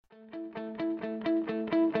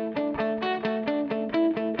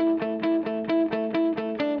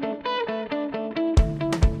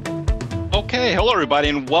Okay, hello everybody,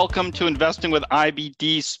 and welcome to Investing with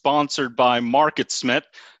IBD, sponsored by MarketSmith.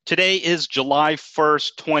 Today is July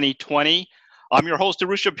 1st, 2020. I'm your host,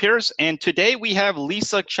 Arusha Pierce, and today we have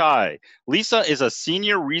Lisa Chai. Lisa is a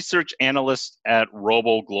senior research analyst at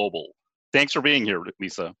Robo Global. Thanks for being here,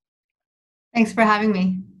 Lisa. Thanks for having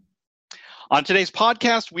me. On today's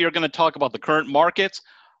podcast, we are going to talk about the current markets,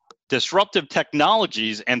 disruptive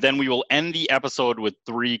technologies, and then we will end the episode with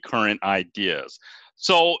 3 current ideas.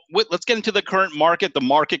 So let's get into the current market. The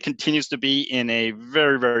market continues to be in a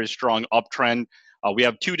very, very strong uptrend. We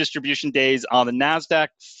have 2 distribution days on the NASDAQ,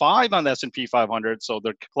 5 on the S&P 500. So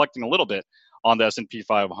they're collecting a little bit on the S&P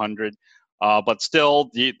 500. But still,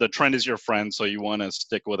 the trend is your friend, so you want to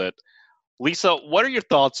stick with it. Lisa, what are your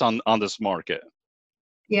thoughts on this market?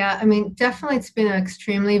 Yeah, I mean, definitely it's been an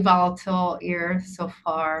extremely volatile year so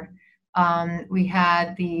far. We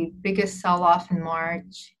had the biggest sell-off in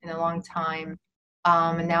March in a long time.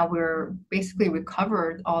 And now we're basically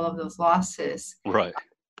recovered all of those losses. Right.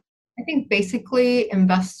 I think basically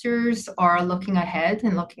investors are looking ahead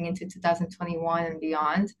and looking into 2021 and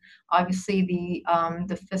beyond. Obviously,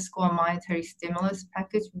 the fiscal and monetary stimulus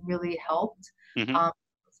package really helped. Mm-hmm.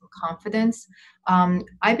 Some confidence.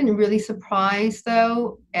 I've been really surprised,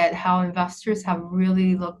 though, at how investors have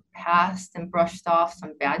really looked past and brushed off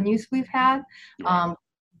some bad news we've had. Right.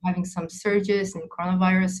 Having some surges in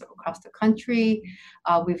coronavirus across the country.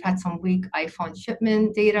 We've had some weak iPhone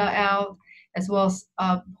shipment data out, as well as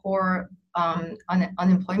poor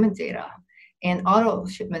unemployment data. And auto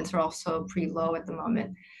shipments are also pretty low at the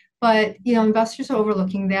moment. But, investors are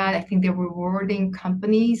overlooking that. I think they're rewarding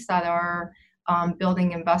companies that are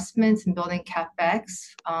building investments and building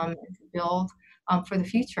CapEx to build for the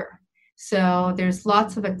future. So there's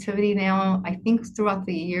lots of activity now. I think throughout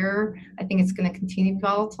the year, I think it's going to continue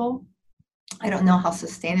volatile. I don't know how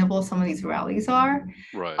sustainable some of these rallies are.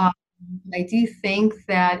 Right. I do think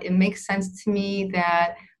that it makes sense to me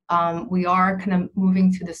that we are kind of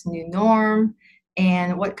moving to this new norm,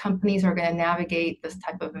 and what companies are going to navigate this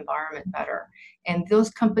type of environment better. And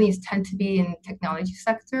those companies tend to be in the technology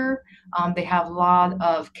sector. They have a lot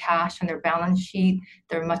of cash on their balance sheet.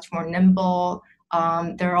 They're much more nimble.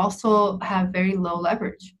 They also have very low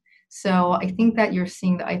leverage. So I think that you're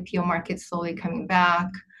seeing the IPO market slowly coming back,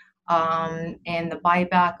 and the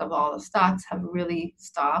buyback of all the stocks have really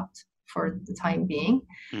stopped for the time being.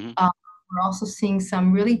 Mm-hmm. We're also seeing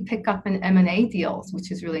some really pick up in M&A deals,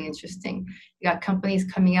 which is really interesting. You got companies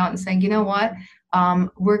coming out and saying, you know what,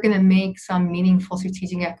 we're going to make some meaningful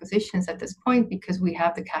strategic acquisitions at this point because we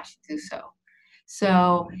have the cash to do so.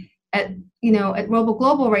 So at Robo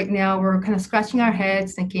Global right now, we're kind of scratching our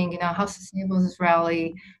heads thinking, how sustainable is this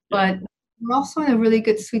rally? But we're also in a really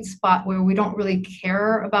good sweet spot where we don't really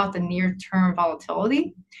care about the near-term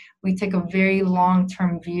volatility. We take a very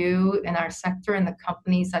long-term view in our sector and the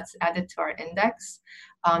companies that's added to our index.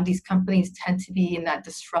 These companies tend to be in that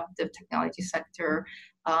disruptive technology sector,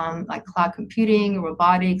 like cloud computing,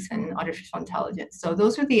 robotics, and artificial intelligence. So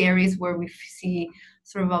those are the areas where we see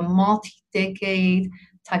sort of a multi-decade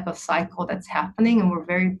type of cycle that's happening, and we're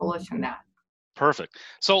very bullish on that. Perfect.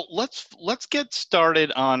 So let's get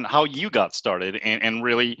started on how you got started and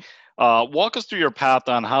really walk us through your path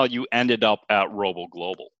on how you ended up at Robo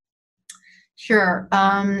Global. Sure.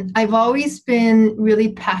 I've always been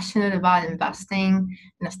really passionate about investing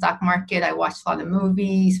in the stock market. I watched a lot of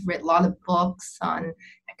movies, read a lot of books on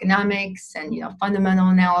economics and fundamental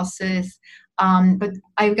analysis. But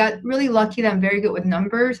I got really lucky that I'm very good with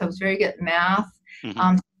numbers. I was very good at math. Mm-hmm. So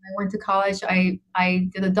when I went to college, I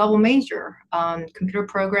did a double major, computer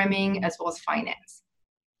programming as well as finance.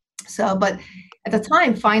 So, but at the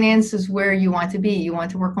time, finance is where you want to be. You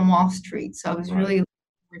want to work on Wall Street. So I was really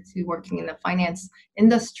to working in the finance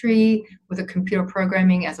industry with a computer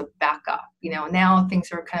programming as a backup. Now things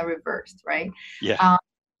are kind of reversed, right? Yeah.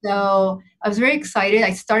 So I was very excited.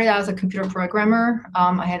 I started out as a computer programmer.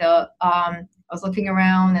 I was looking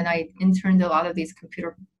around and I interned at a lot of these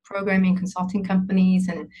computer programming consulting companies,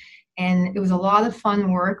 and it was a lot of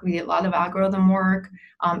fun work. We did a lot of algorithm work.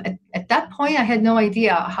 At that point, I had no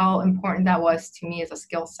idea how important that was to me as a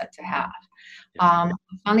skill set to have. I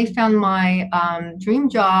finally found my dream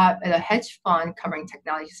job at a hedge fund covering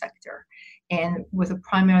technology sector, and with a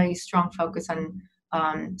primarily strong focus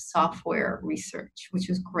on software research, which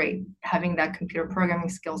was great. Having that computer programming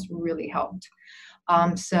skills really helped.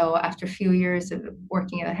 So after a few years of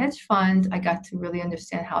working at a hedge fund, I got to really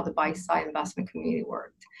understand how the buy-side investment community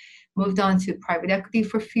worked. Moved on to private equity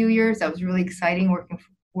for a few years. That was really exciting, working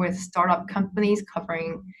with startup companies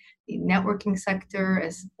covering the networking sector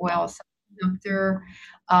as well as semiconductor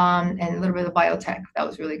and a little bit of biotech. That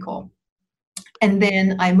was really cool. And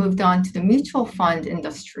then I moved on to the mutual fund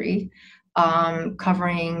industry,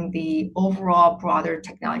 covering the overall broader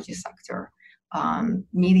technology sector,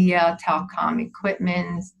 media, telecom,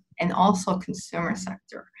 equipment, and also consumer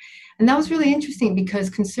sector. And that was really interesting because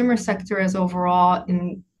consumer sector as overall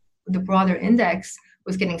in the broader index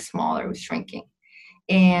was getting smaller, was shrinking.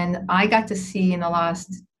 And I got to see in the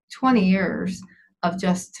last 20 years of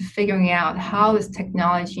just figuring out how is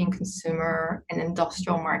technology and consumer and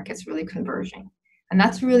industrial markets really converging. And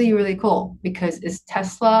that's really, really cool because is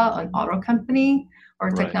Tesla an auto company or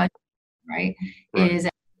a technology, right? Is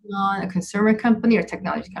Amazon a consumer company or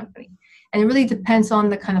technology company? And it really depends on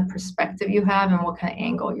the kind of perspective you have and what kind of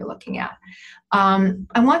angle you're looking at. I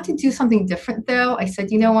want to do something different though. I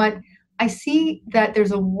said, you know what? I see that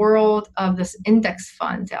there's a world of this index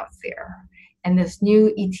funds out there and this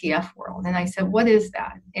new ETF world. And I said, what is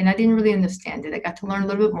that? And I didn't really understand it. I got to learn a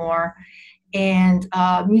little bit more. And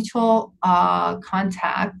mutual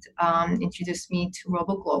contact introduced me to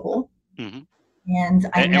RoboGlobal. Mm-hmm.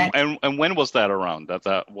 And when was that around?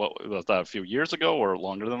 What was that, a few years ago or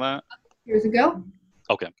longer than that? Years ago.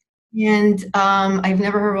 Okay. And I've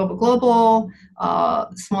never heard of RoboGlobal,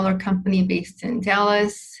 smaller company based in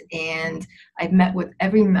Dallas. And I've met with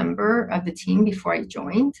every member of the team before I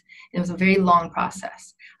joined. It was a very long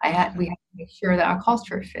process. We had to make sure that our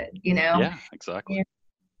culture fit, you know? Yeah, exactly.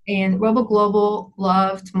 And RoboGlobal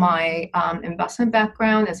loved my investment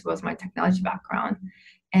background as well as my technology background.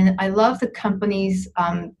 And I love the company's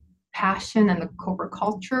passion and the corporate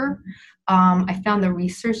culture. I found the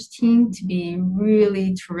research team to be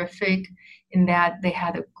really terrific in that they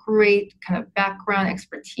had a great kind of background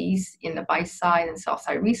expertise in the buy side and sell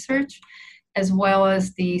side research, as well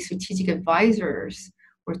as the strategic advisors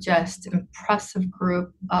were just an impressive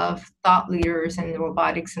group of thought leaders in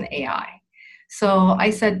robotics and AI. So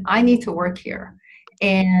I said, I need to work here.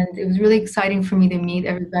 And it was really exciting for me to meet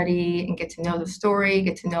everybody and get to know the story,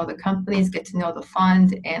 get to know the companies, get to know the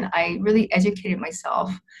fund. And I really educated myself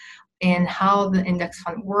in how the index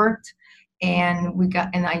fund worked. And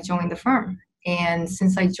I joined the firm. And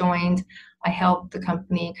since I joined, I helped the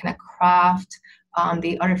company kind of craft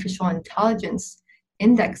the artificial intelligence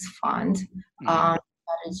index fund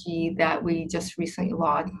strategy that we just recently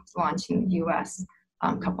launched in the US.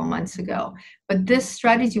 A couple months ago. But this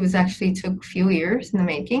strategy took a few years in the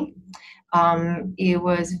making. It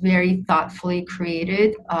was very thoughtfully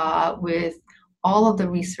created with all of the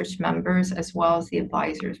research members as well as the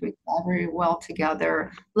advisors. We collaborated well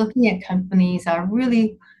together, looking at companies that are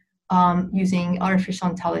really using artificial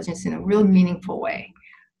intelligence in a real meaningful way.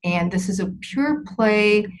 And this is a pure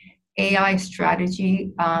play AI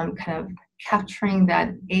strategy, kind of capturing that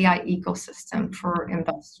AI ecosystem for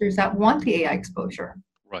investors that want the AI exposure.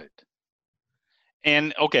 Right.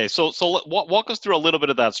 And okay, so walk us through a little bit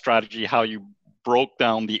of that strategy, how you broke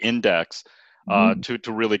down the index to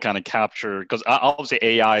really kind of capture, because obviously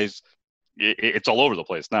AI it's all over the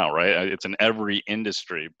place now, right? It's in every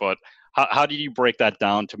industry, but how did you break that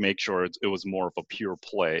down to make sure it was more of a pure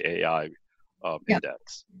play AI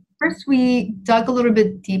index? First, we dug a little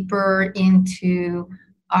bit deeper into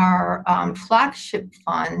our flagship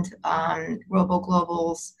fund,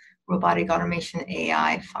 RoboGlobal's Robotic Automation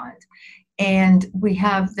AI Fund. And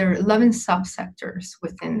there are 11 subsectors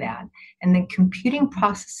within that. And the computing,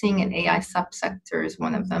 processing, and AI subsector is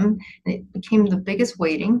one of them. And it became the biggest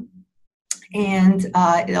weighting. And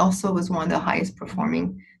it also was one of the highest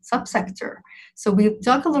performing subsector. So we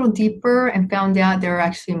dug a little deeper and found out there are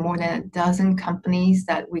actually more than a dozen companies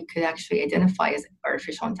that we could actually identify as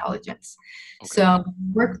artificial intelligence. Okay. So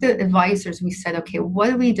worked with advisors, we said, okay, what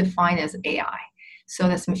do we define as AI? So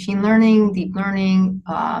that's machine learning, deep learning,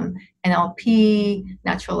 NLP,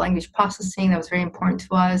 natural language processing. That was very important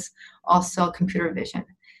to us. Also computer vision.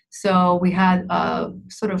 So we had a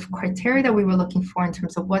sort of criteria that we were looking for in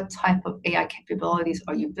terms of what type of AI capabilities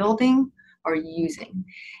are you building or using.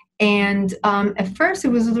 And at first it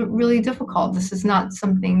was really difficult. This is not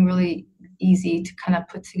something really easy to kind of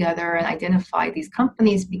put together and identify these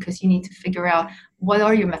companies because you need to figure out what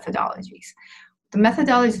are your methodologies. The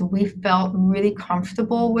methodologies we felt really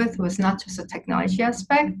comfortable with was not just a technology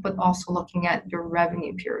aspect, but also looking at your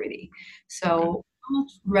revenue purity. So how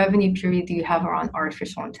much revenue purity do you have around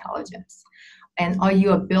artificial intelligence? And are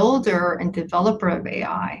you a builder and developer of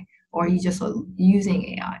AI, or are you just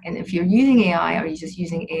using AI? And if you're using AI, are you just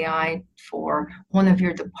using AI for one of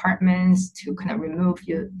your departments to kind of remove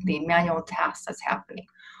the manual tasks that's happening?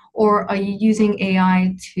 Or are you using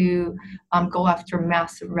AI to go after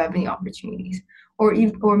massive revenue opportunities?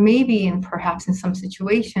 Or maybe, and perhaps in some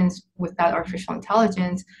situations with that artificial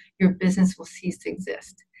intelligence, your business will cease to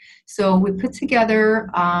exist. So we put together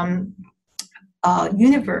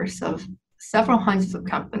universe of several hundreds of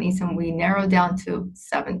companies, and we narrowed down to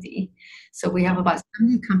 70. So we have about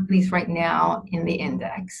 70 companies right now in the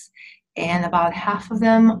index, and about half of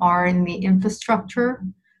them are in the infrastructure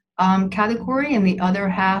category, and the other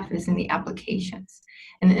half is in the applications.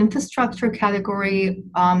 And the infrastructure category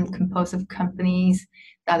composed of companies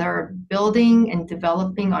that are building and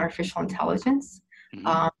developing artificial intelligence.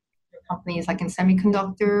 Mm-hmm. Companies like in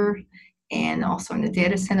semiconductor and also in the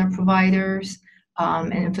data center providers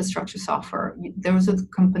and infrastructure software. Those are the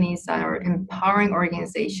companies that are empowering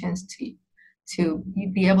organizations to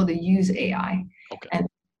be able to use AI. Okay. And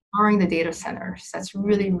empowering the data centers. That's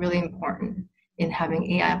really, really important in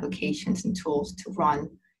having AI applications and tools to run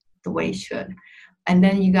the way it should. And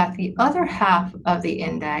then you got the other half of the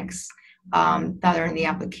index that are in the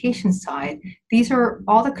application side. These are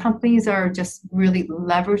all the companies that are just really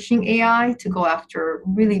leveraging AI to go after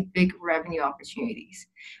really big revenue opportunities.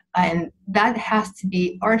 And that has to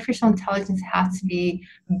be, artificial intelligence has to be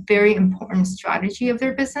a very important strategy of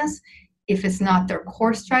their business. If it's not their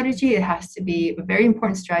core strategy, it has to be a very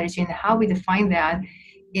important strategy. And how we define that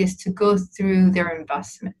is to go through their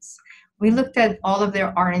investments. We looked at all of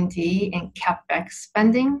their R&D and CapEx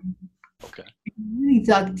spending. Okay. Really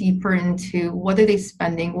dug deeper into what are they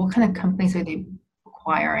spending, what kind of companies are they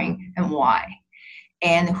acquiring, and why,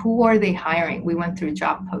 and who are they hiring. We went through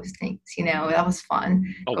job postings. That was fun.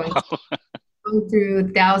 Going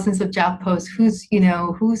through thousands of job posts. Who's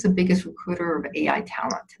the biggest recruiter of AI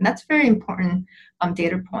talent, and that's a very important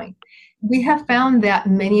data point. We have found that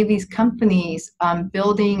many of these companies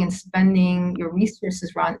building and spending your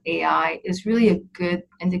resources around AI is really a good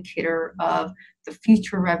indicator of the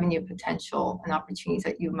future revenue potential and opportunities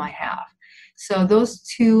that you might have. So those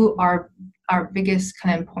two are our biggest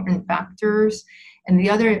kind of important factors. And the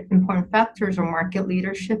other important factors are market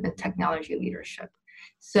leadership and technology leadership.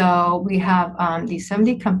 So we have these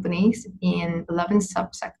 70 companies in 11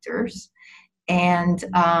 subsectors. And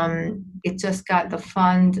it just got, the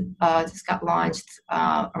fund just got launched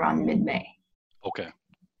around mid-May. Okay.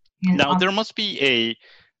 And now there must be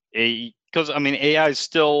because AI is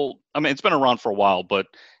still, it's been around for a while, but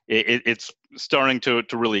it's starting to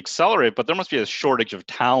really accelerate, but there must be a shortage of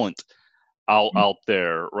talent out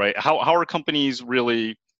there, right? How are companies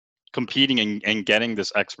really competing and getting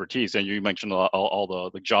this expertise? And you mentioned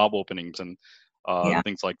all the job openings and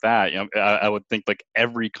things like that. I would think like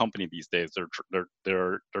every company these days,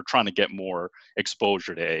 they're trying to get more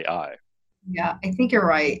exposure to AI. Yeah, I think you're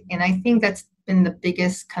right. And I think that's been the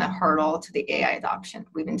biggest kind of hurdle to the AI adoption.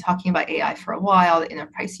 We've been talking about AI for a while, the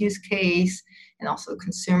enterprise use case, and also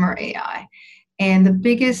consumer AI. And the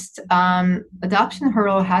biggest adoption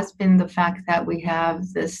hurdle has been the fact that we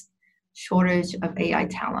have this shortage of AI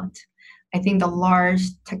talent. I think the large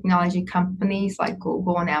technology companies like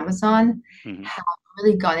Google and Amazon have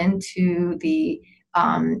really gone into the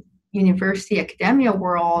university academia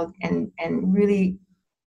world and really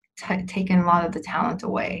taken a lot of the talent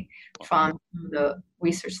away from the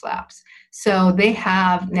research labs. So they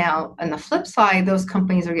have now, on the flip side, those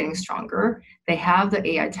companies are getting stronger. They have the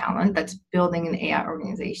AI talent that's building an AI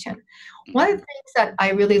organization. One of the things that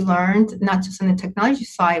I really learned, not just on the technology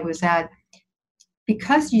side, was that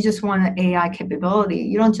because you just want an AI capability,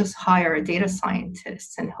 you don't just hire a data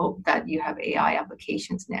scientist and hope that you have AI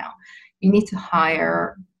applications now. You need to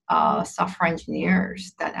hire software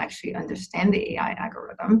engineers that actually understand the AI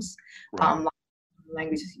algorithms,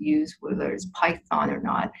 languages used, whether it's Python or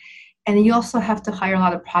not. And you also have to hire a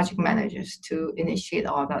lot of project managers to initiate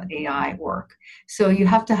all that AI work. So you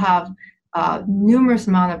have to have numerous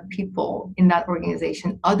amount of people in that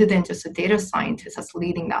organization other than just a data scientist that's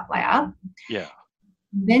leading that lab. Yeah.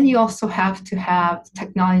 Then you also have to have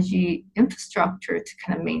technology infrastructure to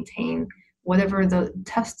kind of maintain whatever the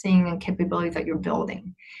testing and capabilities that you're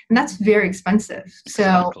building. And that's very expensive.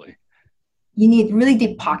 Exactly. So you need really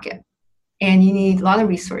deep pocket and you need a lot of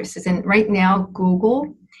resources. And right now,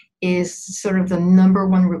 Google is sort of the number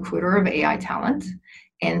one recruiter of AI talent,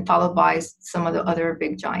 and followed by some of the other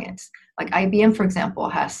big giants. Like IBM, for example,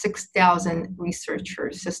 has 6,000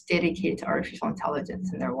 researchers just dedicated to artificial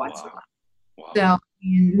intelligence in their Watson lab. Wow. So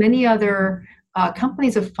many other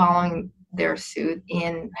companies are following their suit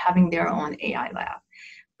in having their own AI lab.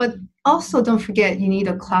 But also don't forget, you need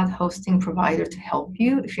a cloud hosting provider to help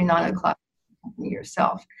you if you're not a cloud company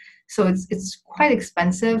yourself. So it's quite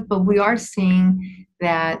expensive, but we are seeing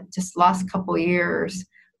that just last couple of years,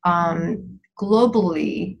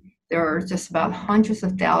 globally, there are just about hundreds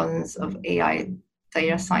of thousands of AI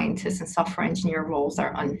data scientists and software engineer roles that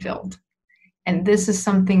are unfilled. And this is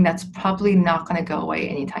something that's probably not going to go away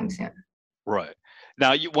anytime soon. Right.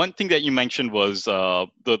 Now, one thing that you mentioned was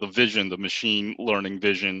the vision, the machine learning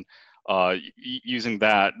vision, using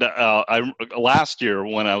that. Last year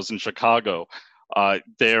when I was in Chicago,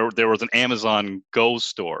 there was an Amazon Go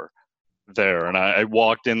store there, and I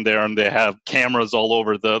walked in there, and they have cameras all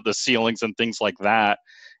over the ceilings and things like that.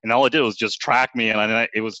 And all it did was just track me, and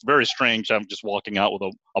it was very strange. I'm just walking out with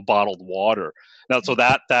a bottled water. Now, so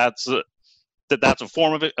that's a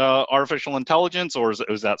form of artificial intelligence, or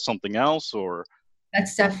is that something else, or?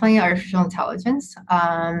 That's definitely artificial intelligence.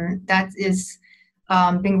 That is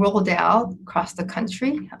being rolled out across the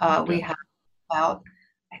country. We have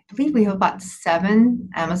I believe we have about 7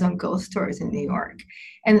 Amazon Go stores in New York,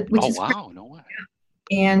 and which is wow, no way.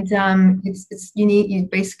 And you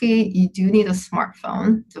do need a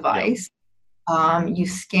smartphone device. You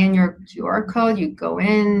scan your QR code, you go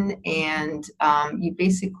in, and you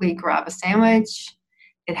basically grab a sandwich.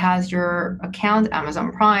 It has your account,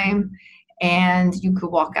 Amazon Prime, and you could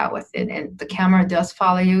walk out with it. And the camera does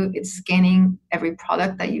follow you. It's scanning every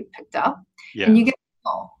product that you picked up. Yeah. And you get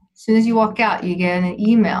as soon as you walk out, you get an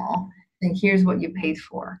email, and here's what you paid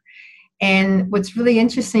for. And what's really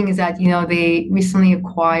interesting is that, they recently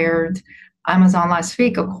Amazon last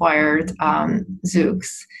week acquired Zoox,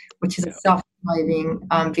 which is a self-driving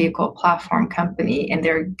vehicle platform company, and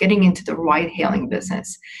they're getting into the ride-hailing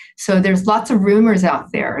business. So there's lots of rumors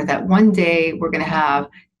out there that one day we're going to have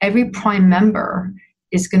every Prime member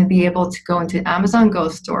is going to be able to go into an Amazon Go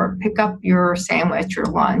store, pick up your sandwich or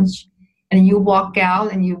lunch, and you walk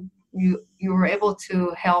out and you were able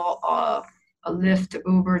to hail a Lyft,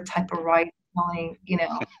 Uber type of ride-hailing,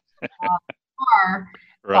 car.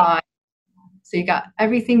 Right. So you got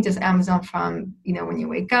everything just Amazon from, when you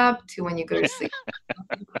wake up to when you go to sleep.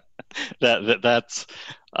 That's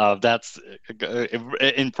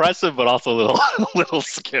impressive, but also a little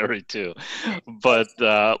scary too. But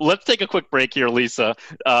let's take a quick break here, Lisa.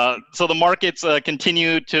 So the markets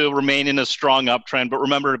continue to remain in a strong uptrend, but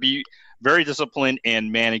remember to be very disciplined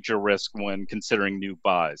and manage your risk when considering new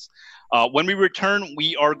buys. When we return,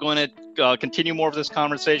 we are going to continue more of this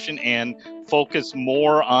conversation and focus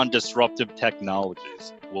more on disruptive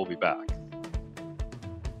technologies. We'll be back.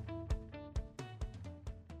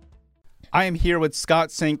 I am here with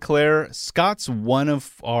Scott St. Clair. Scott's one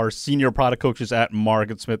of our senior product coaches at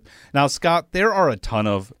MarketSmith. Now, Scott, there are a ton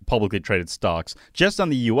of publicly traded stocks. Just on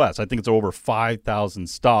the U.S., I think it's over 5,000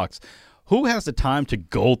 stocks. Who has the time to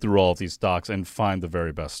go through all of these stocks and find the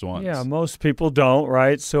very best ones? Yeah, most people don't,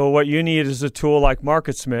 right? So what you need is a tool like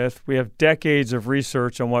MarketSmith. We have decades of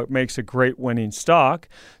research on what makes a great winning stock.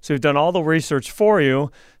 So we've done all the research for you.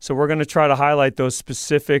 So we're going to try to highlight those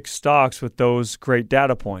specific stocks with those great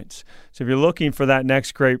data points. So if you're looking for that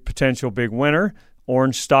next great potential big winner,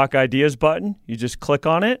 orange stock ideas button, you just click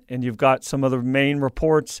on it and you've got some of the main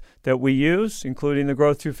reports that we use, including the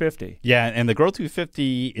Growth 250. Yeah, and the Growth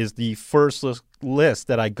 250 is the first list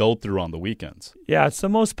that I go through on the weekends. Yeah, it's the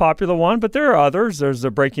most popular one, but there are others. There's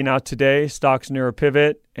the Breaking Out Today, Stocks Near a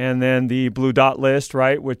Pivot, and then the Blue Dot list,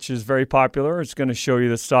 right, which is very popular. It's going to show you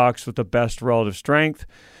the stocks with the best relative strength.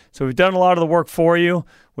 So we've done a lot of the work for you.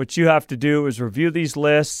 What you have to do is review these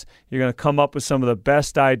lists. You're going to come up with some of the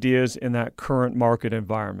best ideas in that current market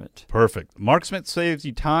environment. Perfect. MarketSmith saves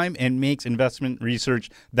you time and makes investment research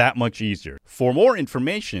that much easier. For more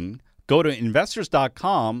information, go to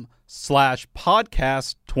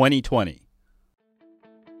investors.com/podcast2020.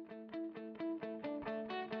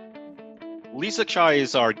 Lisa Chai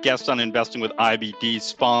is our guest on Investing with IBD,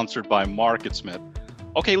 sponsored by MarketSmith.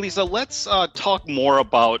 Okay, Lisa, let's talk more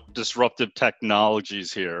about disruptive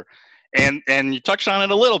technologies here. And you touched on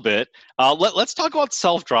it a little bit. Let's talk about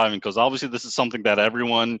self-driving, because obviously this is something that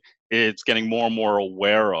everyone is getting more and more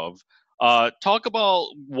aware of. Talk about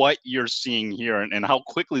what you're seeing here and how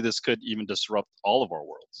quickly this could even disrupt all of our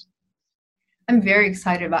worlds. I'm very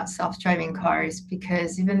excited about self-driving cars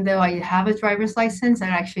because even though I have a driver's license, I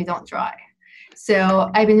actually don't drive. So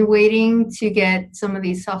I've been waiting to get some of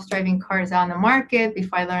these self-driving cars on the market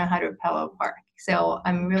before I learn how to parallel park. So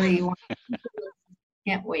I'm really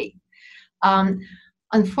can't wait.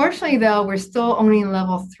 Unfortunately, though, we're still only in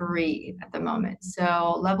level 3 at the moment.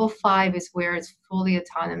 So level 5 is where it's fully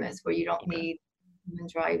autonomous, where you don't need human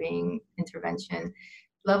driving intervention.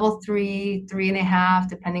 Level 3, 3.5,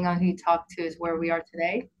 depending on who you talk to, is where we are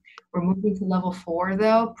today. We're moving to level 4,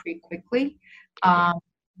 though, pretty quickly.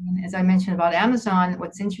 As I mentioned about Amazon,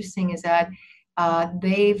 what's interesting is that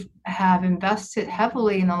they have invested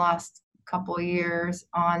heavily in the last couple of years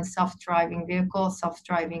on self-driving vehicles,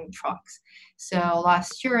 self-driving trucks. So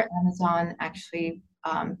last year, Amazon actually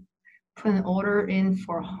put an order in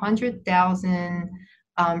for 100,000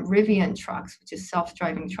 Rivian trucks, which is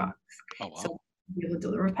self-driving trucks. Oh, wow. So be able to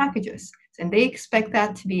deliver packages. And they expect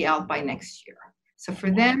that to be out by next year. So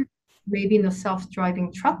for them, maybe in the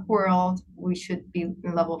self-driving truck world, we should be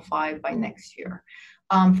in level 5 by next year.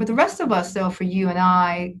 For the rest of us, though, for you and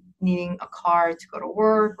I, needing a car to go to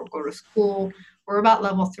work or go to school, we're about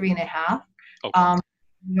level 3.5. Okay.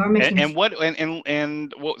 We are making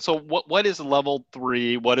so what is level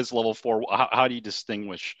 3? What is level 4? How do you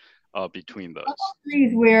distinguish between those? Level 3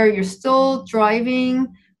 is where you're still driving,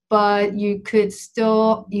 but you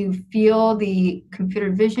feel the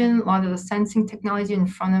computer vision, a lot of the sensing technology in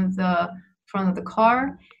front of the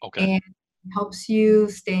car, Okay. and it helps you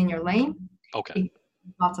stay in your lane. Okay.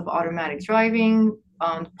 Lots of automatic driving.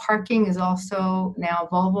 Parking is also now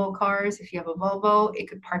Volvo cars. If you have a Volvo, it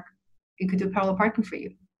could do parallel parking for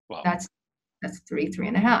you. Wow. That's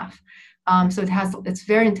 3.5. So it's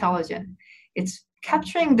very intelligent. It's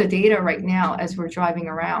capturing the data right now as we're driving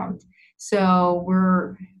around. So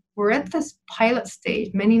we're at this pilot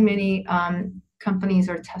stage. Many companies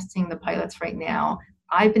are testing the pilots right now.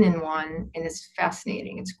 I've been in one, and it's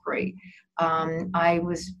fascinating. It's great.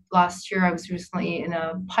 Last year I was recently in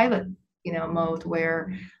a pilot, mode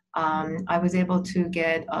where I was able to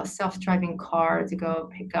get a self-driving car to go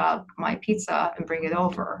pick up my pizza and bring it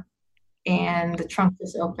over. And the trunk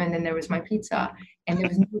just opened, and there was my pizza, and there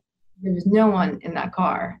was no one in that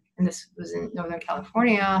car. And this was in Northern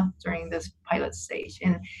California during this pilot stage.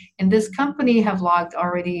 And this company have logged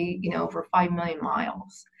already, over 5 million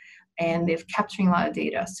miles, and they've capturing a lot of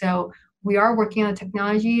data. So we are working on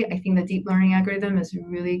technology. I think the deep learning algorithm is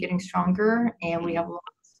really getting stronger, and we have a lot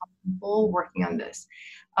of people working on this.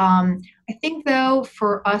 I think, though,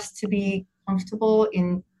 for us to be comfortable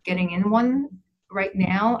in getting in one right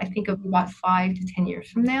now, I think it'll be about 5 to 10 years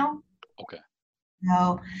from now. Okay.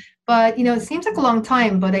 No, but it seems like a long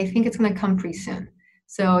time, but I think it's going to come pretty soon.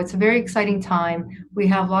 So it's a very exciting time. We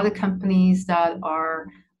have a lot of companies that are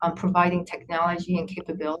providing technology and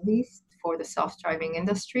capabilities for the self-driving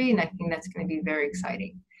industry, and I think that's going to be very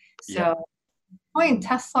exciting. Yeah. So,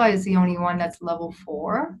 Tesla is the only one that's level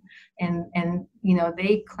 4, and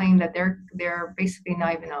they claim that they're basically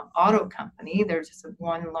not even an auto company. They're just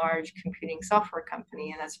one large computing software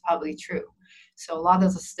company, and that's probably true. So a lot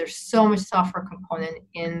of this, there's so much software component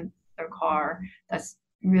in their car that's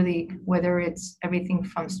really, whether it's everything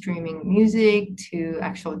from streaming music to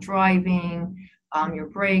actual driving, your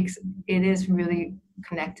brakes, it is really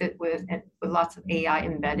connected with lots of AI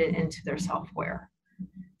embedded into their software.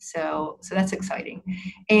 So that's exciting.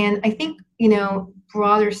 And I think,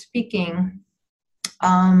 broader speaking,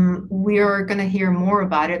 we are going to hear more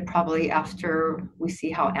about it probably after we see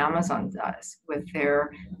how Amazon does with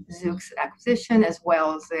their Zoox acquisition, as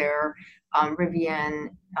well as their Rivian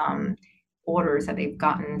orders that they've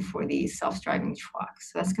gotten for these self-driving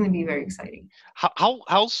trucks. So that's going to be very exciting.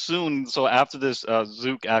 How soon, so after this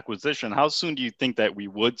Zoox acquisition, how soon do you think that we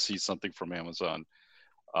would see something from Amazon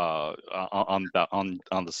on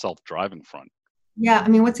the self-driving front? Yeah,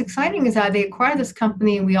 what's exciting is that they acquired this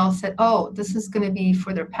company, and we all said, oh, this is going to be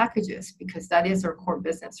for their packages, because that is their core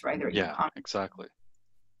business, right? Yeah, exactly.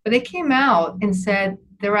 But they came out and said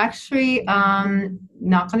they're actually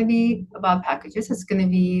not going to be about packages. It's going to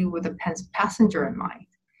be with a passenger in mind.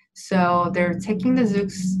 So they're taking the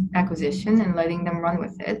Zoox acquisition and letting them run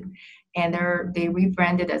with it, and they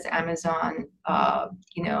rebranded as Amazon,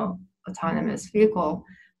 autonomous vehicle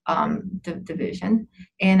division.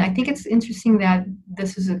 And I think it's interesting that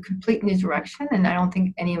this is a complete new direction, and I don't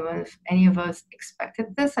think any of us expected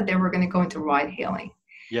this, that they were going to go into ride hailing.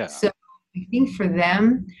 Yeah. So I think for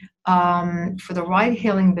them, for the ride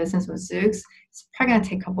hailing business with Zoox, it's probably going to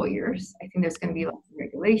take a couple of years. I think there's going to be lots of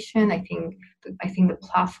regulation. I think the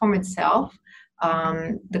platform itself,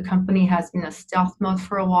 the company has been in a stealth mode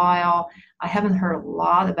for a while. I haven't heard a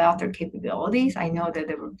lot about their capabilities. I know that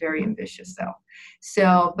they were very ambitious, though.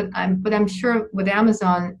 So, but I'm sure with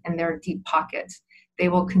Amazon and their deep pockets, they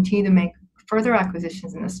will continue to make further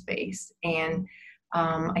acquisitions in the space. And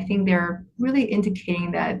I think they're really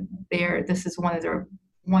indicating that this is one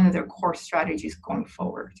of their core strategies going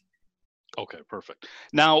forward. Okay, perfect.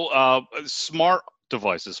 Now, smart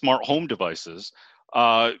home devices.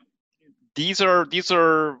 These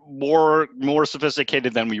are more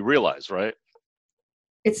sophisticated than we realize, right?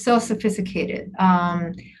 It's so sophisticated.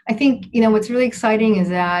 I think, what's really exciting is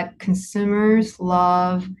that consumers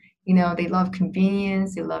love, they love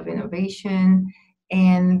convenience, they love innovation,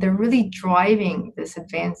 and they're really driving this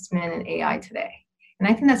advancement in AI today. And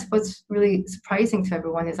I think that's what's really surprising to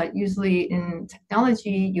everyone, is that usually in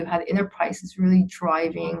technology, you had enterprises really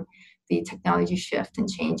driving the technology shift and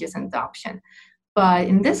changes and adoption. But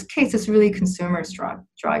in this case, it's really consumers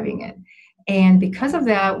driving it. And because of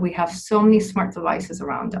that, we have so many smart devices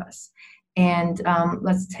around us. And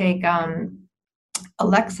let's take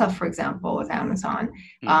Alexa, for example, with Amazon.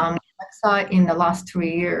 Alexa, in the last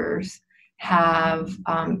 3 years, have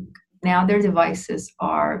now their devices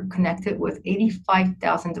are connected with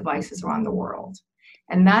 85,000 devices around the world.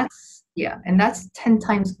 And that's 10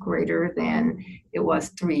 times greater than it was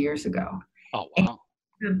 3 years ago. Oh, wow. And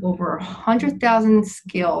have over 100,000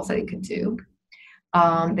 skills that it could do.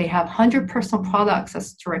 They have 100 personal products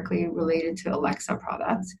that's directly related to Alexa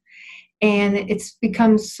products. And it's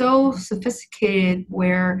become so sophisticated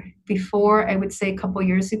where before, I would say a couple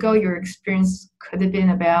years ago, your experience could have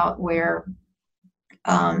been about where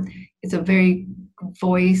it's a very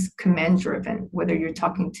voice command driven, whether you're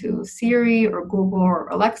talking to Siri or Google or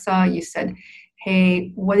Alexa, you said,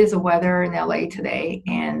 hey, what is the weather in LA today?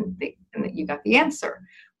 And you got the answer.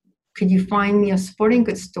 Could you find me a sporting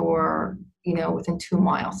goods store, within 2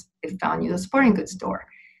 miles? It found you the sporting goods store.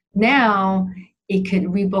 Now, it could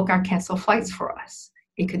rebook our canceled flights for us.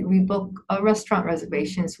 It could rebook restaurant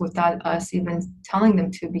reservations without us even telling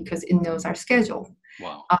them to because it knows our schedule.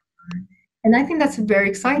 Wow. And I think that's very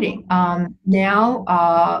exciting.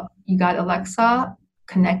 Now you got Alexa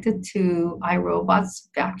connected to iRobot's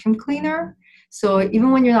vacuum cleaner. So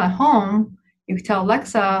even when you're not home, you can tell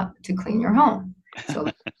Alexa to clean your home.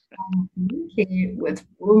 So communicate with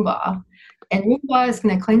Roomba. And Roomba is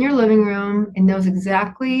going to clean your living room. It knows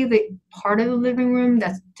exactly the part of the living room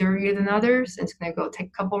that's dirtier than others. It's going to go take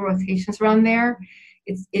a couple of rotations around there.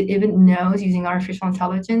 It even knows using artificial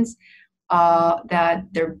intelligence that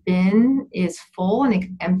their bin is full and it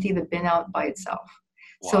can empty the bin out by itself.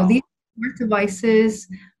 Wow. So these smart devices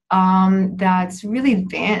that's really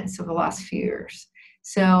advanced over the last few years.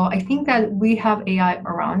 So I think that we have AI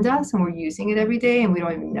around us and we're using it every day and we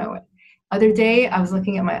don't even know it. Other day, I was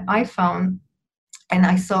looking at my iPhone and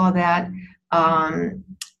I saw that my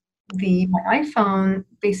iPhone,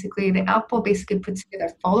 the Apple basically put together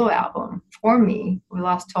a photo album for me over the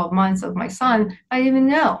last 12 months of my son. I didn't even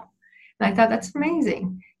know. And I thought that's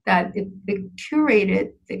amazing that it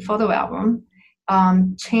curated the photo album,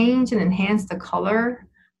 changed and enhanced the color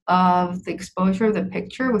of the exposure of the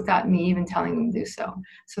picture without me even telling them to do so.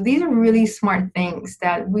 So these are really smart things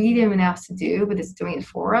that we didn't even have to do, but it's doing it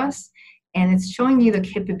for us. And it's showing you the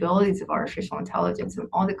capabilities of artificial intelligence and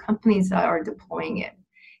all the companies that are deploying it.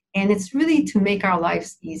 And it's really to make our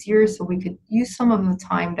lives easier so we could use some of the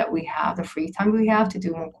time that we have, the free time we have, to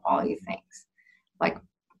do more quality things, like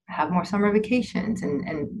have more summer vacations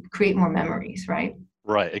and create more memories, right?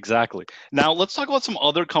 Right, exactly. Now let's talk about some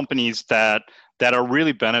other companies that are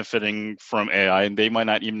really benefiting from AI, and they might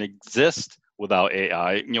not even exist without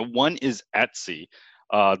AI. One is Etsy.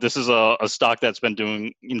 This is a stock that's been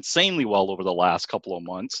doing insanely well over the last couple of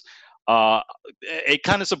months. It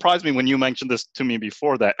kind of surprised me when you mentioned this to me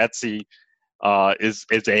before that Etsy is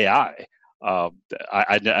AI.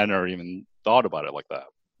 I never even thought about it like that.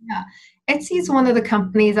 Yeah, Etsy is one of the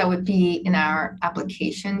companies that would be in our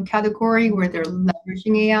application category where they're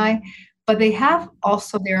leveraging AI, but they have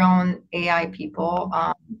also their own AI people,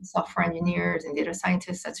 software engineers and data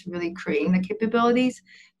scientists that's really creating the capabilities.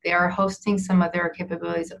 They are hosting some of their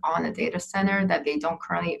capabilities on a data center that they don't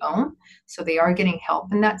currently own, so they are getting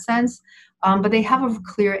help in that sense. But they have a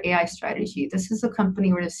clear AI strategy. This is a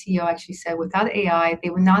company where the CEO actually said without AI, they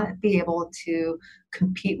would not be able to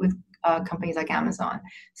compete with companies like Amazon.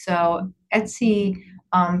 So Etsy,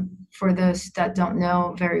 for those that don't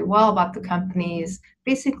know very well about the companies,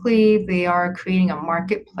 basically they are creating a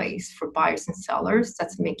marketplace for buyers and sellers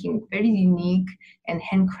that's making very unique and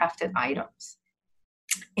handcrafted items.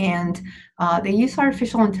 And they use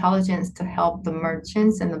artificial intelligence to help the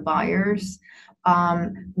merchants and the buyers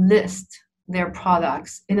list their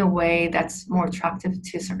products in a way that's more attractive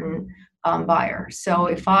to certain buyers. So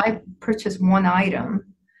if I purchase one item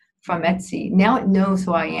from Etsy, now it knows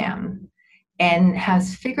who I am and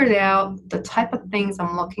has figured out the type of things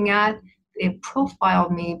I'm looking at. It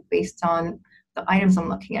profiled me based on the items I'm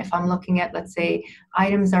looking at. If I'm looking at, let's say,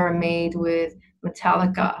 items that are made with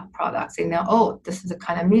Metallica products, they know, oh, this is the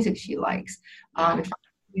kind of music she likes. If I'm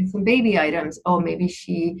looking at some baby items, oh, maybe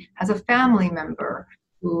she has a family member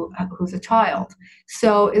who's a child.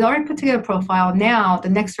 So it already put together a profile. Now the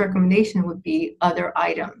next recommendation would be other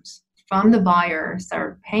items from the buyers that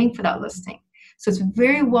are paying for that listing. So it's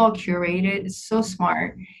very well curated. It's so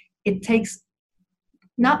smart. It takes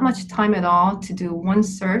not much time at all to do one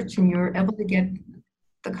search, and you're able to get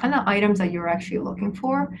the kind of items that you're actually looking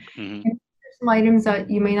for. Mm-hmm. And there's some items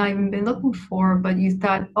that you may not even been looking for, but you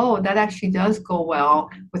thought, oh, that actually does go well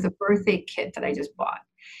with a birthday kit that I just bought.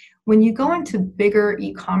 When you go into bigger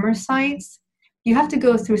e-commerce sites, you have to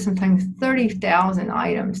go through sometimes 30,000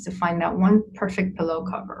 items to find that one perfect pillow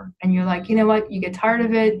cover. And you're like, you know what? You get tired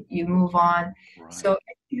of it, you move on. Right. So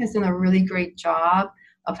Etsy has done a really great job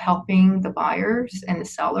of helping the buyers and the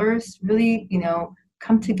sellers really,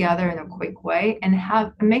 come together in a quick way and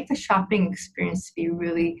make the shopping experience to be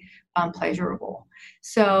really pleasurable.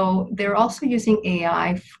 So they're also using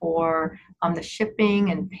AI for the shipping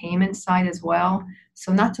and payment side as well.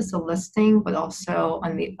 So not just a listing, but also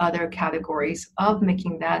on the other categories of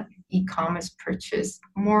making that e-commerce purchase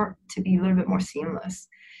to be a little bit more seamless.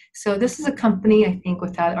 So this is a company, I think,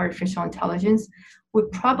 without artificial intelligence would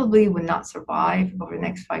not survive over the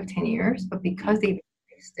next 5-10 years. But because they've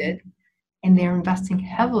fixed it and they're investing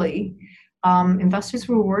heavily, investors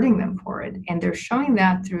are rewarding them for it. And they're showing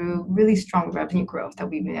that through really strong revenue growth that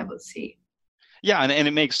we've been able to see. Yeah, and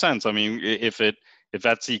it makes sense. I mean, if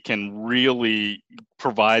Etsy can really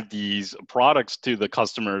provide these products to the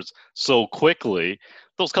customers so quickly,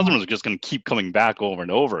 those customers are just going to keep coming back over and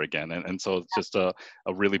over again. And so it's just a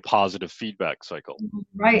really positive feedback cycle.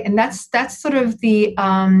 Right. And that's sort of the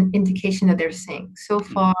indication that they're seeing. So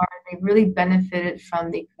far, they've really benefited from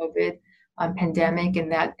the COVID pandemic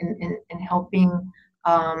and that in helping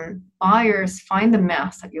buyers find the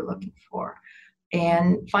mask that you're looking for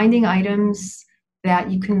and finding items that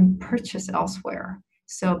you can purchase elsewhere.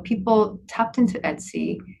 So people tapped into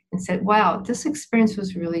Etsy and said, wow, this experience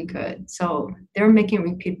was really good. So they're making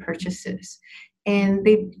repeat purchases. And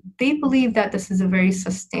they believe that this is a very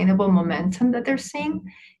sustainable momentum that they're seeing.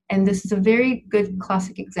 And this is a very good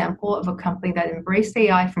classic example of a company that embraced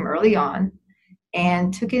AI from early on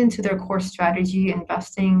and took it into their core strategy,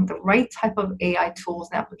 investing the right type of AI tools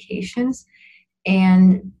and applications,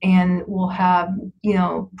 and we'll have,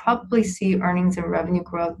 probably see earnings and revenue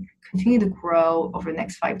growth continue to grow over the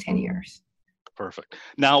next 5-10 years. Perfect.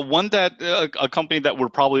 Now, one that a company that we're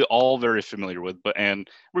probably all very familiar with, and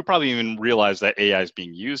we probably even realize that AI is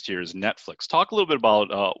being used here is Netflix. Talk a little bit about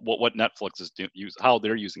what Netflix is how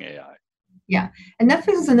they're using AI. Yeah, and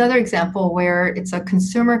Netflix is another example where it's a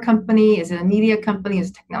consumer company, is it a media company, is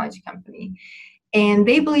a technology company. And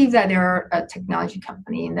they believe that they're a technology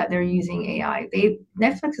company and that they're using AI.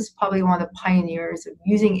 Netflix is probably one of the pioneers of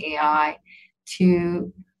using AI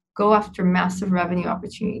to go after massive revenue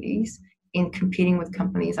opportunities in competing with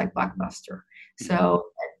companies like Blockbuster. So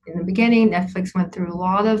in the beginning, Netflix went through a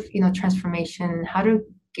lot of transformation, how to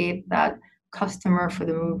get that customer for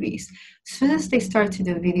the movies. As soon as they started to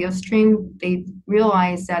do video stream, they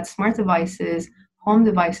realized that smart devices, home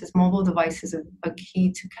devices, mobile devices are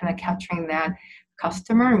key to kind of capturing that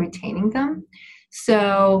customer and retaining them.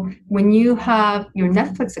 So when you have your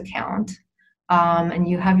Netflix account and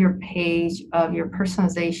you have your page of your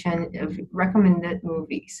personalization of recommended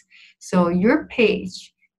movies, so your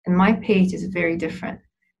page and my page is very different,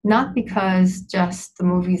 not because just the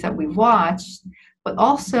movies that we've watched, but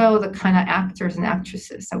also the kind of actors and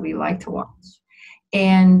actresses that we like to watch.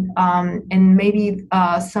 And maybe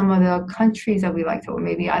some of the countries that we like to,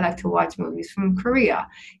 maybe I like to watch movies from Korea,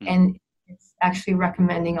 and it's actually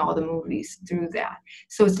recommending all the movies through that.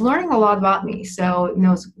 So it's learning a lot about me. So it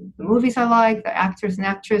knows the movies I like, the actors and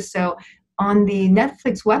actresses. So on the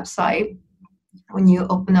Netflix website, when you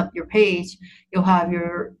open up your page, you'll have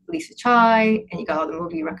your Lisa Chai, and you got all the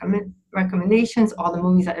movie recommendations, all the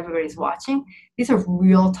movies that everybody's watching. These are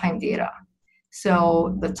real-time data.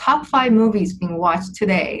 So the top 5 movies being watched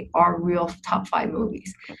today are real top 5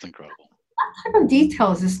 movies. That's incredible. That type of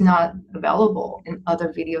details is not available in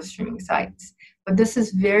other video streaming sites. But this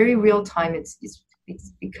is very real time. It's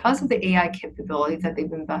because of the AI capability that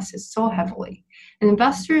they've invested so heavily. And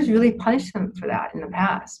investors really punished them for that in the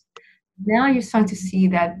past. Now you're starting to see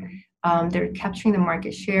that they're capturing the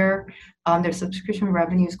market share, their subscription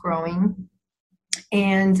revenue is growing.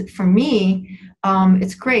 And for me,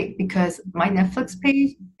 it's great because my Netflix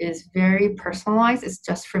page is very personalized. It's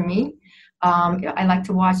just for me. I like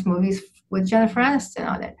to watch movies with Jennifer Aniston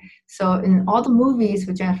on it. So in all the movies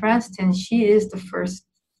with Jennifer Aniston, she is the first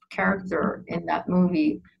character in that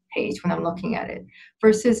movie page when I'm looking at it.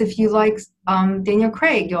 Versus if you like Daniel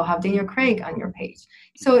Craig, you'll have Daniel Craig on your page.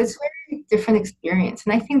 So it's a very different experience.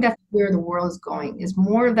 And I think that's where the world is going, is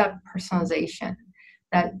more of that personalization.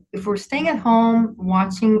 That if we're staying at home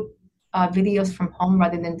watching videos from home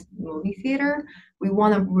rather than movie theater, we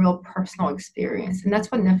want a real personal experience. And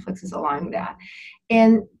that's what Netflix is allowing that.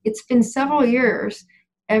 And it's been several years.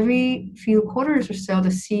 Every few quarters or so, the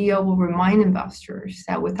CEO will remind investors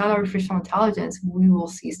that without artificial intelligence, we will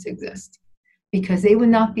cease to exist because they would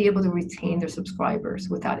not be able to retain their subscribers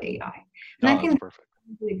without AI. And I think that's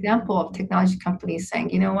an example of technology companies saying,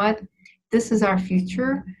 you know what, this is our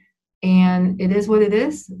future. and it is what it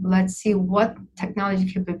is. Let's see what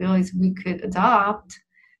technology capabilities we could adopt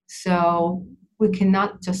so we can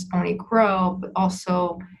not just only grow, but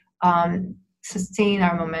also sustain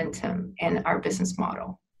our momentum and our business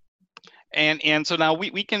model. And so now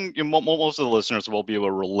we can, most of the listeners will be able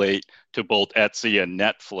to relate to both Etsy and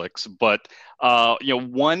Netflix, but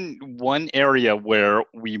one area where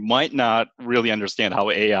we might not really understand how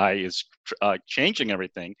AI is changing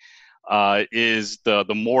everything is the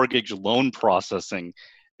mortgage loan processing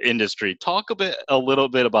industry. Talk a little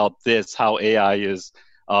bit about this, how AI is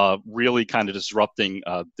really kind of disrupting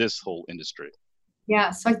this whole industry.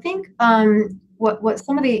 Yeah, so I think what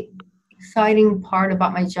some of the exciting part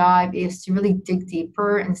about my job is to really dig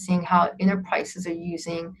deeper and seeing how enterprises are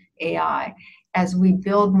using AI as we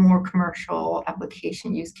build more commercial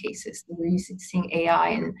application use cases. We're seeing AI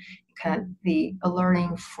and kind of the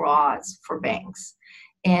alerting frauds for banks.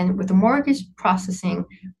 And with the mortgage processing,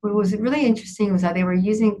 what was really interesting was that they were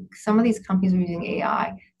using, some of these companies were using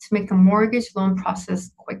AI to make the mortgage loan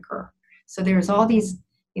process quicker. So there's all these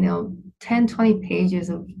 10, 20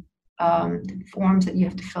 pages of forms that you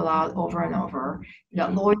have to fill out over and over. You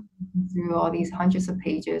got lawyers through all these hundreds of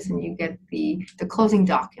pages, and you get the closing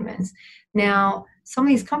documents. Now, some of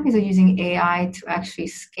these companies are using AI to actually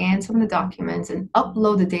scan some of the documents and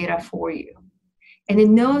upload the data for you. And it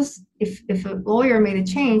knows if a lawyer made a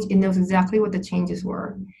change, it knows exactly what the changes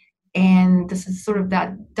were. And this is sort of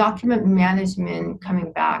that document management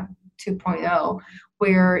coming back 2.0,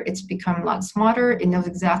 where it's become a lot smarter. It knows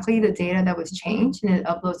exactly the data that was changed, and it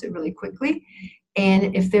uploads it really quickly.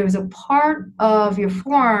 And if there's a part of your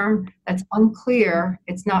form that's unclear,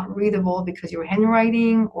 it's not readable because your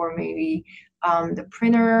handwriting or maybe the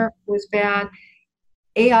printer was bad,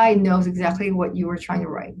 AI knows exactly what you were trying to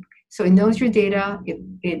write. So it knows your data,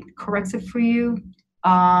 it corrects it for you,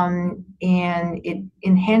 and it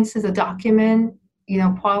enhances the document,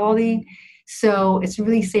 quality. So it's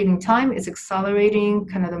really saving time. It's accelerating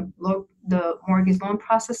kind of the mortgage loan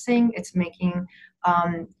processing. It's making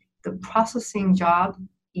the processing job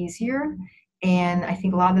easier. And I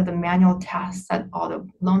think a lot of the manual tasks that all the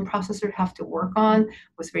loan processors have to work on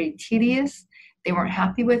was very tedious. They weren't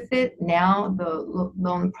happy with it. Now the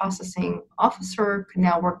loan processing officer can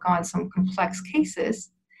now work on some complex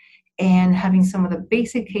cases, and having some of the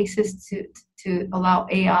basic cases to allow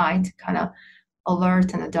AI to kind of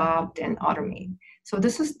alert and adopt and automate. So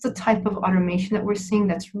this is the type of automation that we're seeing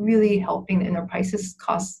that's really helping the enterprises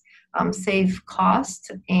save cost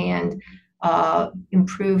and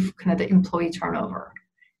improve kind of the employee turnover.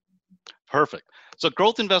 Perfect. So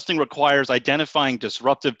growth investing requires identifying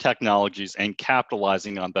disruptive technologies and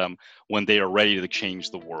capitalizing on them when they are ready to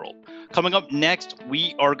change the world. Coming up next,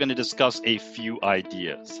 we are going to discuss a few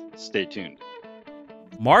ideas. Stay tuned.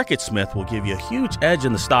 MarketSmith will give you a huge edge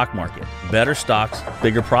in the stock market. Better stocks,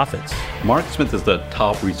 bigger profits. MarketSmith is the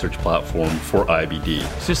top research platform for IBD.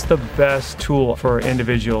 It's just the best tool for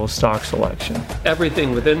individual stock selection.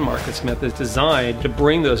 Everything within MarketSmith is designed to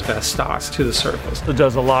bring those best stocks to the surface. It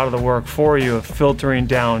does a lot of the work for you of filtering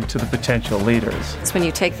down to the potential leaders. It's when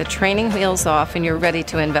you take the training wheels off and you're ready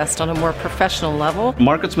to invest on a more professional level.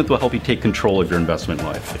 MarketSmith will help you take control of your investment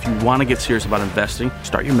life. If you want to get serious about investing,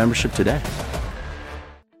 start your membership today.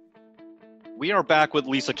 We are back with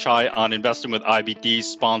Lisa Chai on Investing with IBD,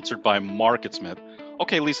 sponsored by MarketSmith.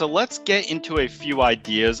 Okay, Lisa, let's get into a few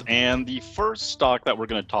ideas. And the first stock that we're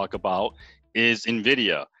going to talk about is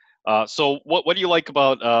NVIDIA. So what do you like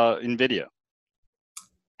about NVIDIA?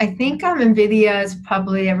 I think NVIDIA is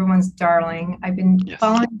probably everyone's darling. I've been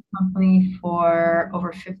following the company for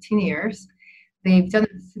over 15 years. They've done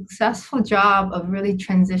a successful job of really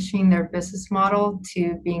transitioning their business model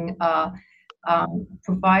to being a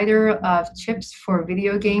provider of chips for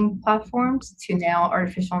video game platforms to now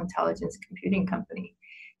artificial intelligence computing company.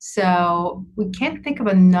 So we can't think of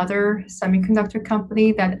another semiconductor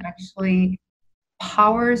company that actually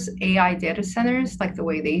powers AI data centers like the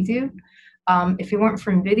way they do. If it weren't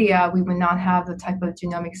for NVIDIA, we would not have the type of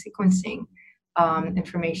genomic sequencing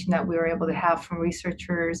information that we were able to have from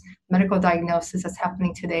researchers. Medical diagnosis that's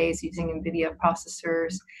happening today is using NVIDIA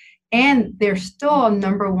processors. And they're still a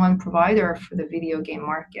number one provider for the video game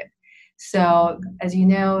market. So as you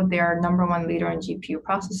know, they're number one leader in GPU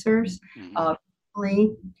processors.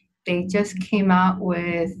 They just came out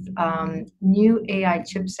with new AI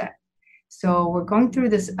chipset. So we're going through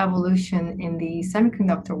this evolution in the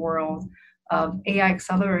semiconductor world of AI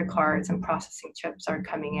accelerator cards and processing chips are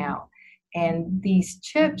coming out. And these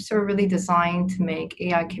chips are really designed to make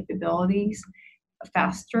AI capabilities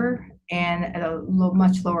faster and at a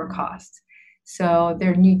much lower cost. So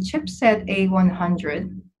their new chipset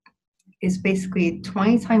A100 is basically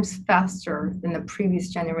 20 times faster than the previous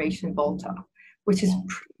generation Volta, which is a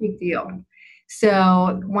pretty big deal.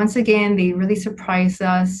 So once again, they really surprised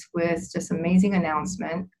us with just amazing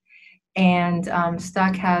announcement. And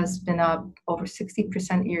stock has been up over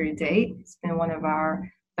 60% year to date. It's been one of our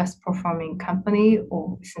best performing company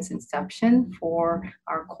since inception for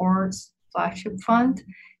our core flagship fund,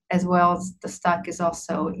 as well as the stock is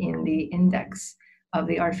also in the index of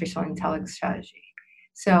the artificial intelligence strategy.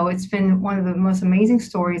 So it's been one of the most amazing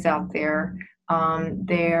stories out there.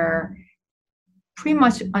 They're pretty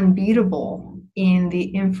much unbeatable in the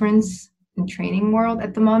inference and training world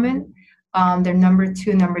at the moment. Their number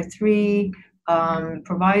 2, number 3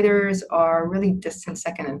 providers are really distant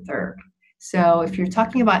second and third. So if you're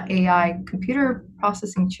talking about AI computer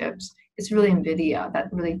processing chips, it's really NVIDIA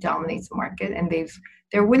that really dominates the market, and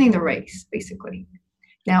they're winning the race basically.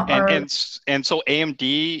 Now, and so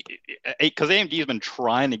AMD, because AMD has been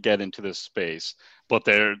trying to get into this space, but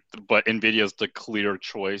NVIDIA is the clear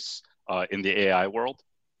choice in the AI world.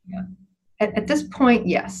 Yeah. At this point,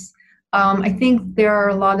 yes. I think there are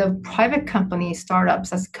a lot of private companies, startups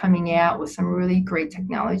that's coming out with some really great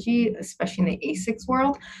technology, especially in the ASICs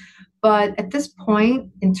world. But at this point,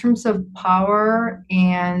 in terms of power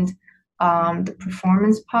and the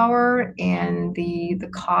performance power and the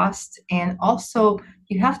cost, and also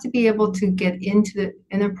you have to be able to get into the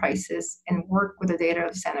enterprises and work with the data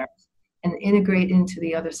centers and integrate into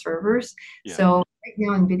the other servers. Yeah. So right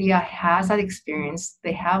now, NVIDIA has that experience.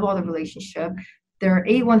 They have all the relationship. There are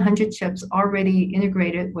A100 chips already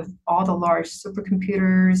integrated with all the large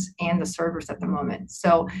supercomputers and the servers at the moment.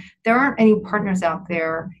 So there aren't any partners out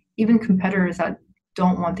there, even competitors that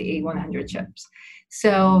don't want the A100 chips.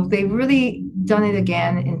 So they've really done it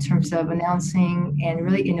again in terms of announcing and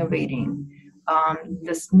really innovating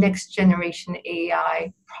this next generation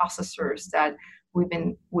AI processors that we've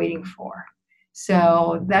been waiting for.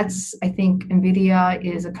 So that's, I think NVIDIA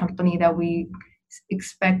is a company that we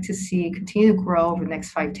expect to see continue to grow over the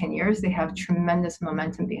next 5-10 years. They have tremendous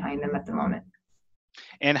momentum behind them at the moment.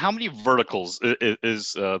 And how many verticals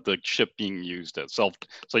is the chip being used at? So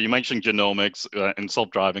you mentioned genomics and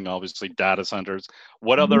self-driving, obviously data centers.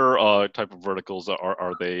 What other type of verticals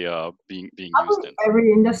are they being used in?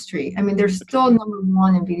 Every industry. I mean, they're still number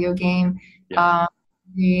 1 in video game. Yeah.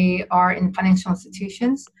 They are in financial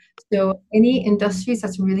institutions. So any industries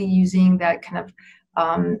that's really using that kind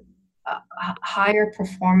of higher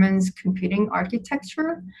performance computing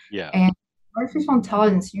architecture. Yeah. And artificial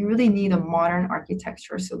intelligence, you really need a modern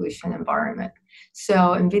architecture solution environment. So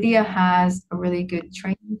NVIDIA has a really good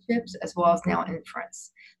training chips as well as now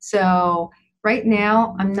inference. So right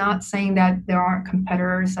now, I'm not saying that there aren't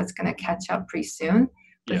competitors that's going to catch up pretty soon,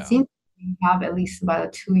 but it seems we have at least about a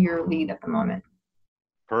 2-year lead at the moment.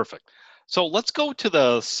 Perfect. So let's go to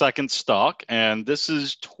the second stock, and this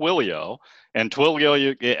is Twilio. And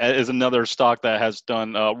Twilio is another stock that has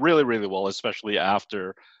done really, really well, especially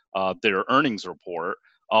after their earnings report.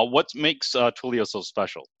 What makes Twilio so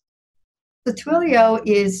special? So Twilio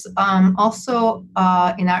is also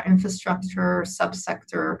in our infrastructure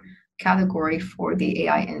subsector category for the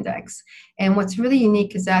AI index. And what's really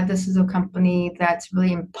unique is that this is a company that's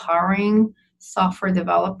really empowering software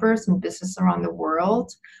developers and business around the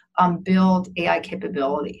world build AI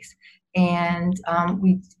capabilities. And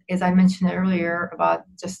we, as I mentioned earlier about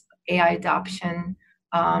just AI adoption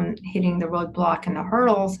hitting the roadblock and the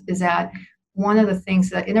hurdles, is that one of the things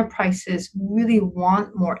that enterprises really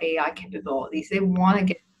want more AI capabilities. They want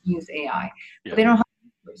to use AI, but they don't have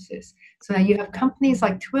resources. So now you have companies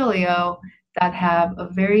like Twilio that have a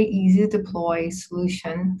very easy to deploy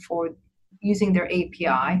solution for using their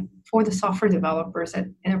API for the software developers at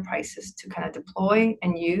enterprises to kind of deploy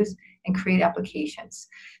and use and create applications.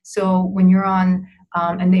 So when you're on,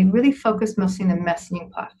 and they really focus mostly on the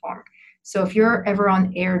messaging platform. So if you're ever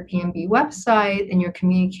on Airbnb website and you're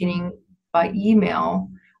communicating by email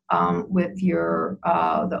with your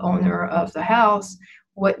the owner of the house,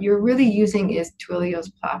 what you're really using is Twilio's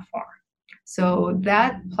platform. So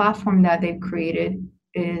that platform that they've created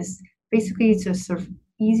is basically just sort of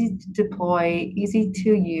easy to deploy, easy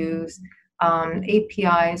to use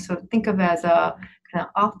API. So think of it as a kind of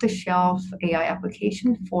off-the-shelf AI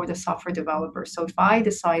application for the software developer. So if I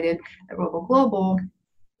decided at Robo Global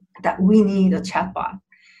that we need a chatbot,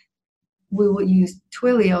 we will use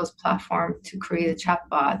Twilio's platform to create a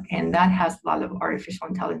chatbot, and that has a lot of artificial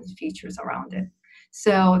intelligence features around it.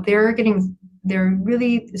 So they're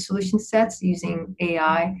really the solution sets using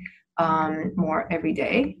AI more every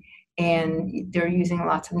day, and they're using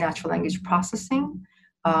lots of natural language processing.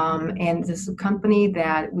 And this is a company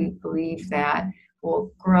that we believe that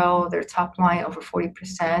will grow their top line over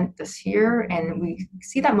 40% this year, and we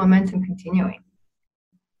see that momentum continuing.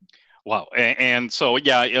 Wow. And so,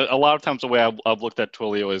 yeah, a lot of times the way I've looked at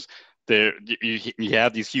Twilio is there you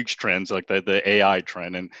have these huge trends like the AI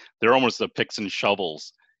trend, and they're almost the picks and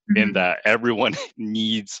shovels in that everyone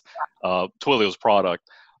needs Twilio's product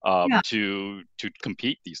to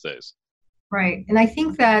compete these days. Right. And I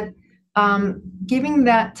think that giving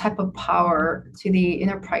that type of power to the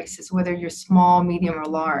enterprises, whether you're small, medium, or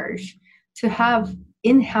large, to have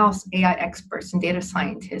in-house AI experts and data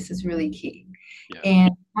scientists is really key. Yeah.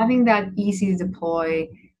 And having that easy to deploy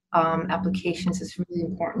applications is really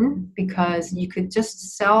important, because you could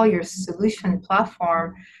just sell your solution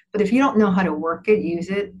platform, but if you don't know how to work it, use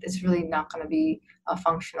it, it's really not going to be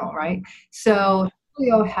functional, right? So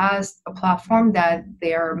Twilio has a platform that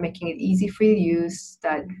they're making it easy for you to use,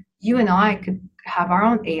 that you and I could have our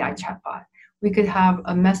own AI chatbot. We could have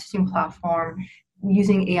a messaging platform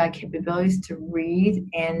using AI capabilities to read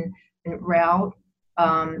and route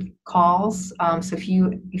calls. So if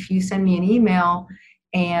you send me an email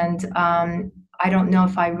and I don't know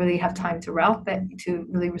if I really have time to route that to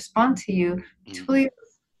really respond to you, Twilio's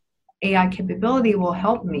AI capability will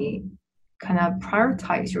help me kind of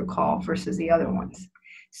prioritize your call versus the other ones.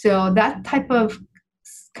 So that type of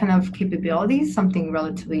kind of capability is something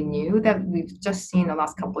relatively new that we've just seen the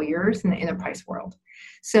last couple of years in the enterprise world.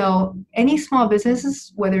 So any small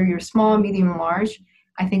businesses, whether you're small, medium, large,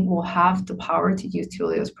 I think will have the power to use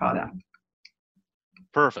Twilio's product.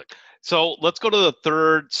 Perfect. So let's go to the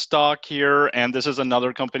third stock here. And this is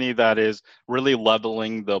another company that is really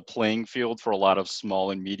leveling the playing field for a lot of small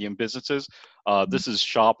and medium businesses. This is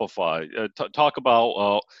Shopify. Talk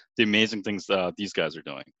about the amazing things these guys are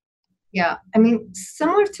doing. Yeah, I mean,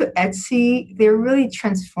 similar to Etsy, they're really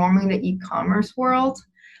transforming the e-commerce world.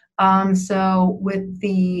 So with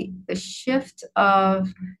the shift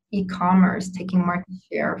of e-commerce taking market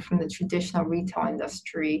share from the traditional retail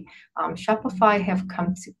industry, Shopify have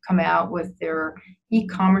come out with their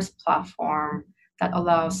e-commerce platform that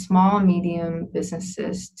allows small and medium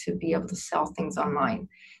businesses to be able to sell things online.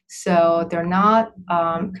 So they're not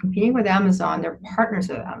competing with Amazon, they're partners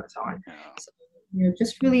with Amazon. So they're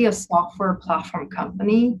just really a software platform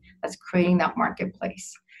company that's creating that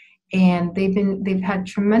marketplace. And they've had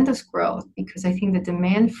tremendous growth, because I think the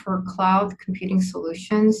demand for cloud computing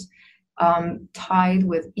solutions tied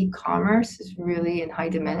with e-commerce is really in high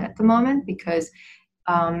demand at the moment, because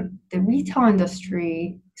the retail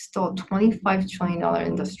industry is still a $25 trillion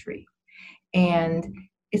industry. And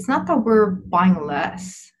it's not that we're buying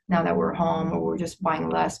less now that we're home, or we're just buying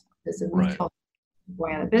less because the retail is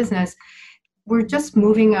going out of business. We're just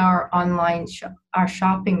moving our online our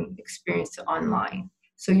shopping experience to online.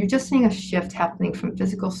 So you're just seeing a shift happening from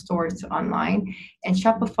physical stores to online, and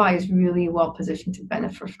Shopify is really well positioned to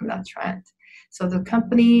benefit from that trend. So the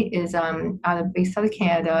company is based out of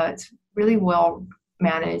Canada. It's really well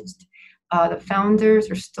managed. The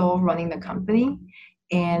founders are still running the company,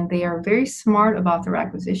 and they are very smart about their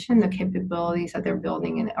acquisition, the capabilities that they're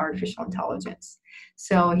building in artificial intelligence.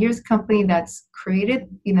 So here's a company that's created,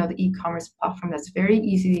 the e-commerce platform that's very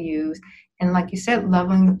easy to use, and like you said,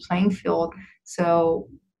 leveling the playing field. So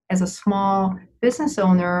as a small business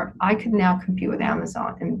owner, I could now compete with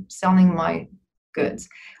Amazon in selling my goods.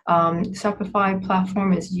 Shopify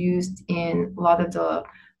platform is used in a lot of the,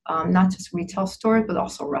 not just retail stores, but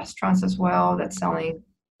also restaurants as well, that's selling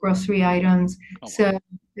grocery items. So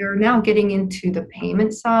they're now getting into the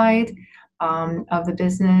payment side of the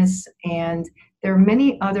business, and there are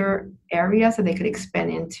many other areas that they could expand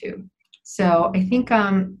into. So I think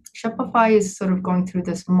Shopify is sort of going through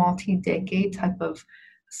this multi-decade type of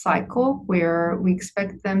cycle where we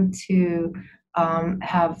expect them to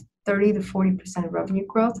have 30 to 40% of revenue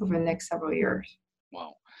growth over the next several years.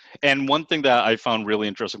 Wow. And one thing that I found really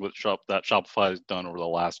interesting with that Shopify has done over the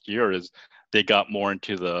last year is they got more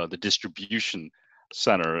into the distribution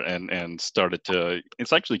center and started to,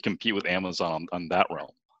 it's actually compete with Amazon on that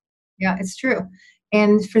realm. Yeah, it's true.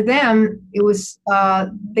 And for them, it was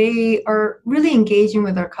they are really engaging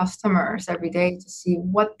with their customers every day to see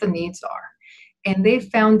what the needs are. And they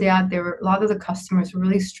found out there were a lot of the customers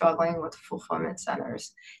really struggling with fulfillment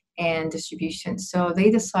centers and distribution. So they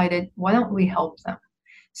decided, why don't we help them?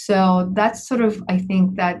 So that's sort of, I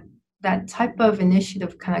think that type of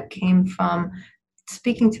initiative kind of came from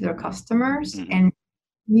speaking to their customers and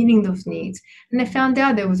meeting those needs. And they found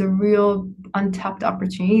out there was a real untapped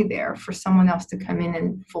opportunity there for someone else to come in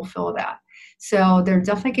and fulfill that. So they're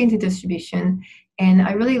definitely getting to distribution. And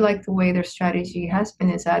I really like the way their strategy has been,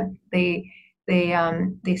 is that they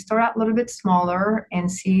start out a little bit smaller and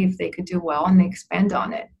see if they could do well, and they expand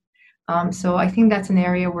on it. So I think that's an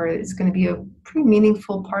area where it's going to be a pretty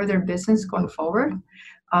meaningful part of their business going forward.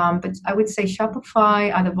 But I would say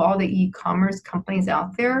Shopify, out of all the e-commerce companies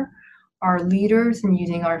out there, are leaders in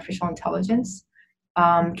using artificial intelligence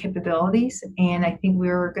capabilities. And I think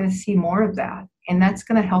we're going to see more of that. And that's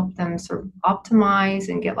going to help them sort of optimize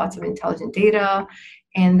and get lots of intelligent data.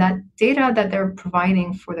 And that data that they're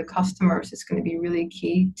providing for the customers is going to be really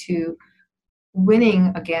key to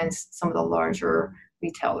winning against some of the larger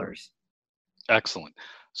retailers. Excellent.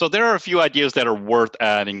 So there are a few ideas that are worth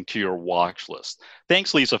adding to your watch list.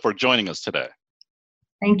 Thanks, Lisa, for joining us today.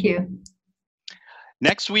 Thank you.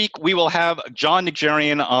 Next week, we will have Jon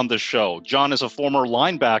Najarian on the show. Jon is a former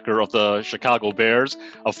linebacker of the Chicago Bears,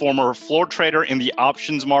 a former floor trader in the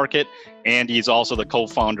options market, and he's also the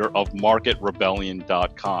co-founder of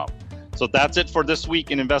MarketRebellion.com. So that's it for this week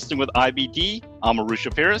in Investing with IBD. I'm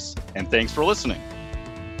Arusha Peiris, and thanks for listening.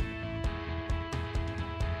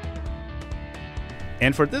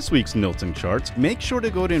 And for this week's Notes and Charts, make sure to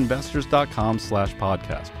go to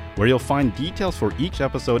investors.com/podcast, where you'll find details for each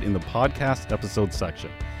episode in the podcast episode section.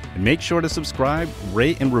 And make sure to subscribe,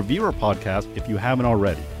 rate, and review our podcast if you haven't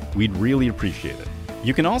already. We'd really appreciate it.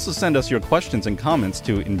 You can also send us your questions and comments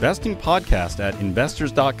to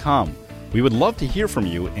investingpodcast@investors.com. We would love to hear from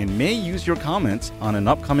you and may use your comments on an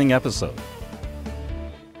upcoming episode.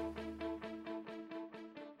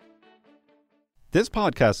 This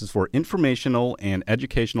podcast is for informational and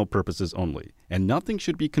educational purposes only, and nothing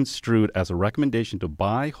should be construed as a recommendation to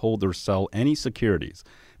buy, hold, or sell any securities.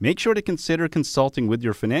 Make sure to consider consulting with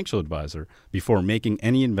your financial advisor before making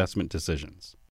any investment decisions.